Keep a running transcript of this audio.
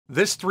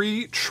This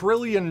 $3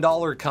 trillion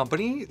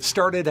company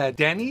started at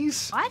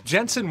Denny's. What?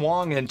 Jensen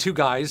Huang and two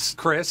guys,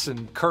 Chris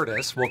and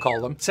Curtis, we'll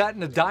call them, sat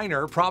in a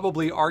diner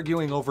probably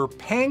arguing over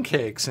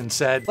pancakes and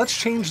said, let's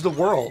change the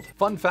world.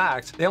 Fun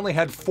fact, they only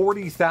had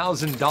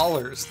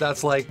 $40,000.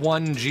 That's like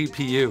one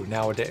GPU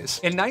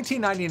nowadays. In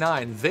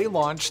 1999, they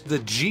launched the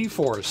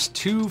GeForce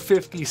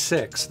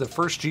 256, the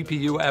first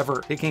GPU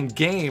ever, taking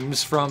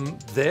games from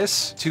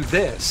this to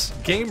this.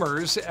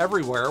 Gamers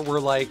everywhere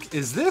were like,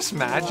 is this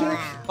magic?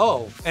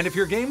 Oh, and if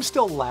your game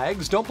still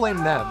lags, don't blame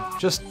them.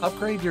 Just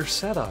upgrade your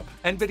setup.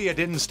 Nvidia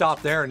didn't stop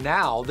there.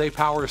 Now they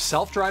power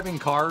self-driving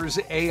cars,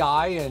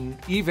 AI, and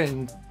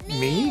even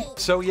me.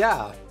 So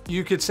yeah,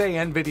 you could say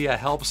Nvidia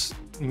helps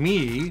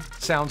me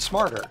sound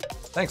smarter.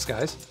 Thanks,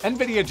 guys.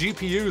 Nvidia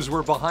GPUs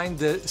were behind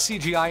the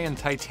CGI in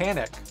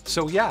Titanic.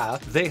 So yeah,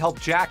 they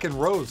helped Jack and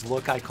Rose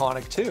look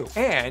iconic too.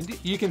 And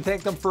you can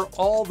thank them for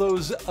all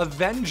those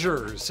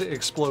Avengers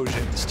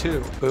explosions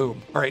too.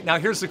 Boom. All right, now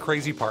here's the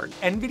crazy part.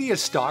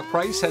 Nvidia's stock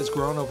price has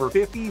grown over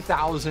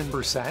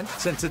 50,000%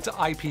 since its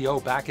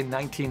IPO back in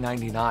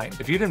 1999.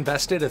 If you'd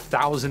invested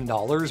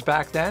 $1,000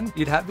 back then,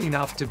 you'd have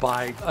enough to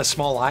buy a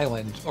small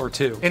island or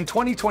two. In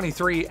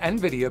 2023,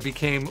 Nvidia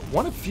became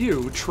one of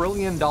few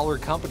trillion-dollar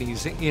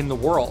companies in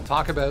the world.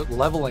 Talk about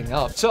leveling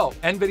up. So,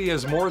 Nvidia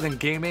is more than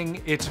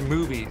gaming, it's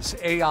movies,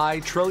 AI,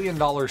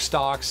 trillion-dollar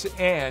stocks,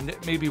 and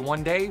maybe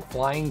one day,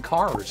 flying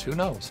cars. Who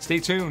knows? Stay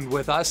tuned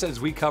with us as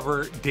we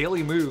cover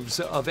daily moves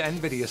of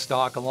Nvidia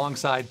stock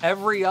alongside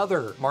every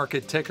other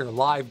market ticker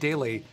live daily